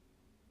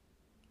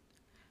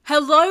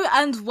Hello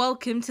and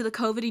welcome to the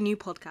COVID New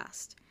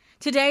podcast.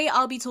 Today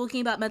I'll be talking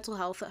about mental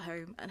health at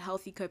home and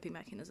healthy coping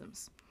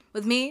mechanisms.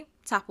 With me,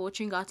 Tapo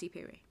Chingati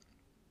Piri.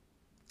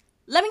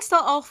 Let me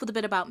start off with a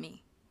bit about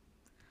me.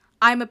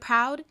 I'm a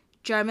proud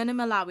German and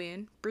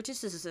Malawian British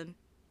citizen.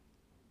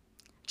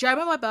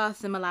 German by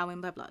birth and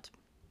Malawian by blood.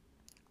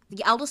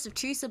 The eldest of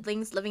two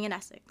siblings living in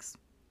Essex.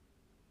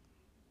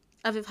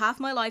 I've lived half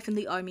my life in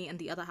the army and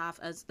the other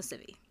half as a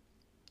civvy.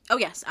 Oh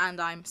yes, and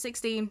I'm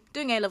 16,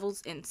 doing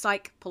A-levels in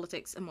psych,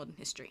 politics, and modern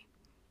history.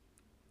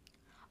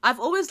 I've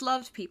always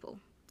loved people,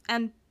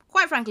 and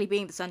quite frankly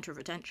being the centre of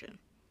attention.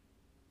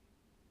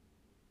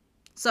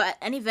 So at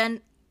an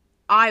event,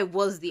 I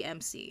was the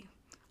MC.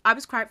 I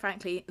was quite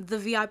frankly the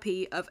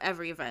VIP of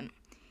every event.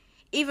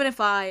 Even if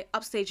I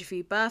upstage a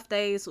few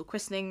birthdays or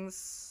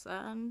christenings,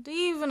 and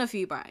even a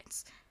few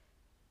brides.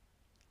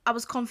 I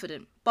was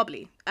confident,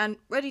 bubbly, and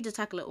ready to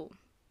tackle it all.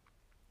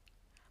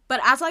 But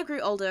as I grew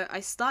older,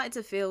 I started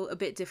to feel a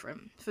bit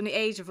different. From the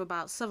age of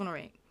about 7 or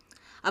 8,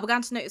 I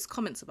began to notice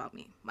comments about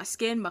me, my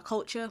skin, my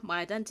culture, my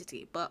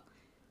identity, but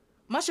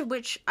much of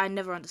which I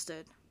never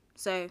understood.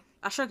 So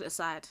I shrugged it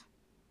aside.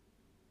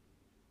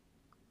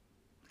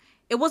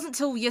 It wasn't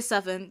till year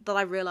 7 that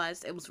I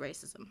realised it was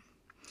racism.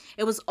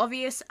 It was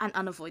obvious and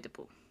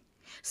unavoidable.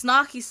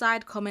 Snarky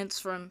side comments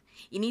from,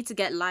 "You need to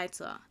get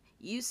lighter,"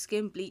 "Use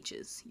skin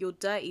bleachers," "You're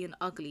dirty and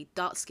ugly,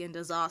 dark skin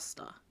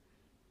disaster."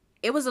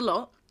 It was a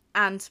lot.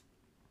 And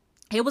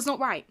it was not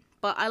right,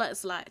 but I let it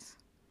slide.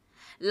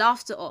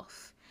 Laughed it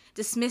off,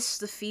 dismissed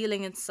the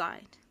feeling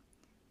inside.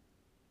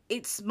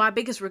 It's my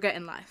biggest regret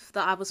in life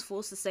that I was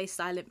forced to stay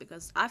silent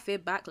because I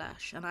feared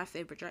backlash and I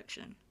feared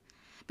rejection.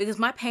 Because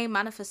my pain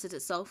manifested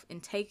itself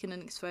in taking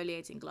an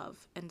exfoliating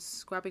glove and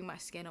scrubbing my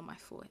skin on my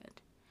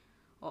forehead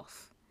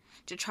off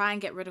to try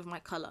and get rid of my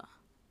colour,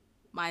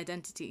 my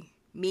identity,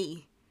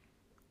 me.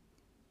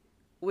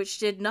 Which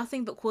did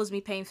nothing but cause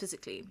me pain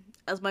physically,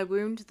 as my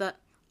wound that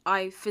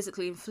I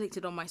physically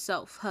inflicted on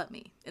myself hurt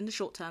me in the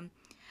short term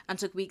and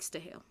took weeks to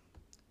heal.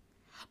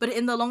 But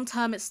in the long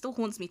term, it still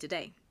haunts me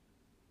today.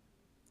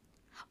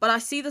 But I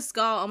see the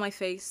scar on my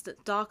face,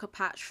 that darker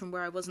patch from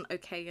where I wasn't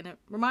okay, and it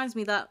reminds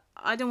me that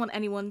I don't want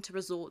anyone to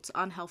resort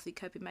to unhealthy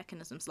coping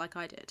mechanisms like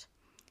I did.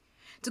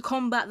 To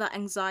combat that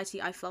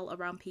anxiety I felt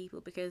around people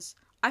because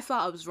I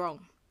felt I was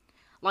wrong,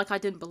 like I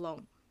didn't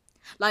belong,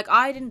 like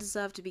I didn't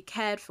deserve to be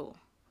cared for.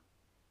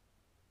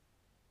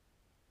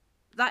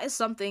 That is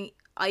something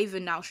I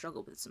even now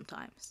struggle with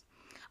sometimes.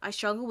 I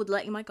struggle with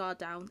letting my guard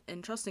down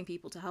and trusting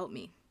people to help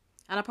me,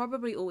 and I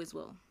probably always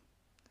will.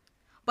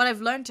 But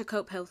I've learned to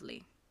cope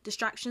healthily.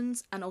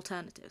 Distractions and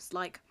alternatives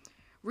like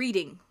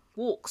reading,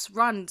 walks,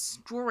 runs,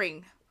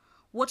 drawing,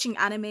 watching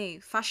anime,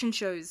 fashion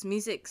shows,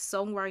 music,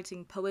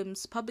 songwriting,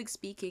 poems, public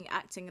speaking,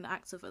 acting, and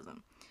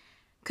activism.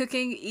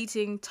 Cooking,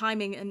 eating,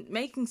 timing, and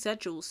making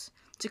schedules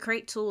to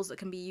create tools that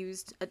can be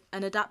used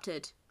and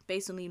adapted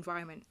based on the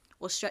environment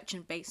or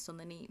stretching based on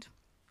the need.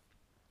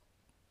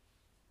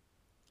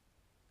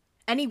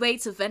 Any way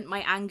to vent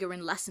my anger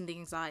and lessen the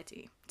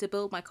anxiety, to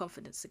build my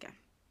confidence again.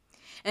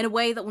 In a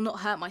way that will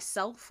not hurt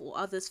myself or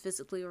others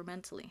physically or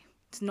mentally,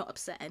 to not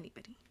upset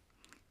anybody.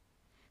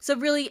 So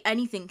really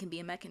anything can be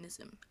a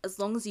mechanism, as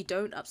long as you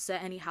don't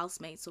upset any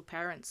housemates or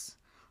parents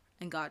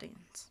and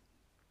guardians.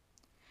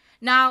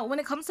 Now, when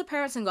it comes to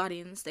parents and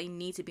guardians, they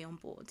need to be on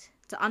board,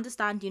 to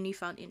understand your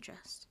newfound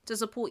interest, to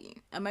support you,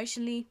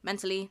 emotionally,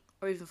 mentally,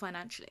 or even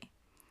financially.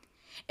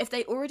 If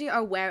they already are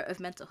aware of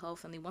mental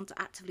health and they want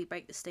to actively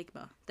break the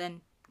stigma,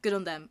 then good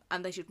on them,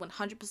 and they should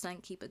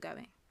 100% keep it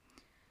going.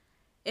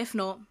 If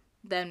not,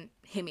 then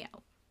hear me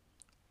out.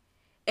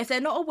 If they're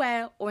not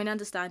aware or in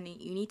understanding,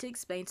 you need to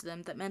explain to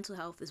them that mental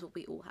health is what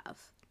we all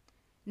have.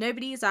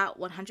 Nobody is at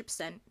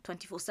 100%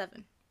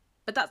 24/7,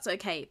 but that's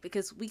okay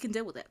because we can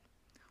deal with it.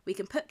 We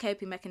can put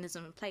coping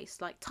mechanisms in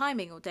place like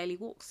timing or daily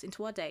walks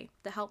into our day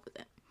to help with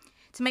it,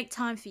 to make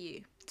time for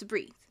you, to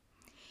breathe.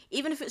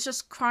 Even if it's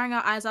just crying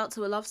our eyes out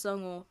to a love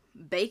song or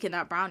baking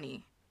that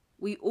brownie,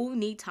 we all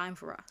need time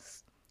for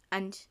us.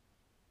 And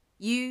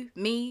you,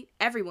 me,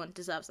 everyone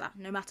deserves that,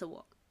 no matter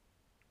what.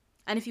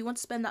 And if you want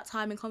to spend that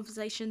time in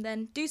conversation,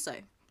 then do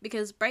so.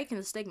 Because breaking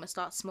the stigma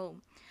starts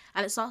small.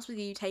 And it starts with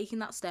you taking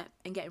that step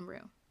and getting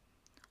real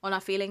on our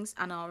feelings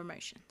and our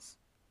emotions,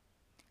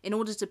 in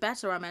order to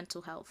better our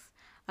mental health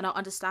and our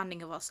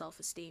understanding of our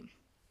self-esteem.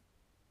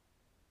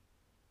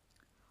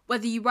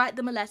 Whether you write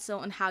them a letter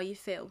on how you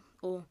feel,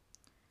 or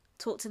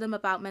talk to them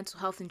about mental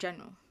health in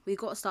general, we've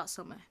got to start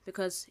somewhere,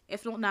 because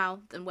if not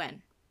now, then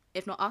when?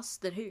 If not us,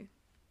 then who?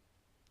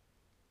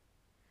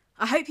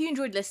 I hope you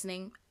enjoyed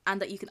listening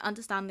and that you can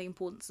understand the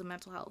importance of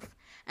mental health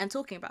and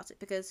talking about it,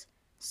 because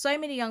so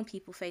many young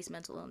people face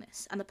mental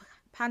illness and the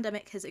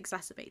pandemic has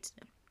exacerbated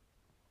it.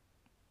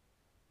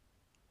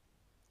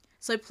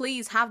 So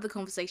please have the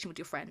conversation with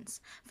your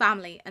friends,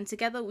 family, and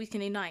together we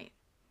can unite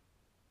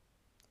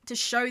to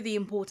show the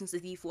importance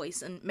of youth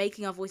voice and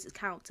making our voices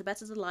count to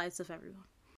better the lives of everyone.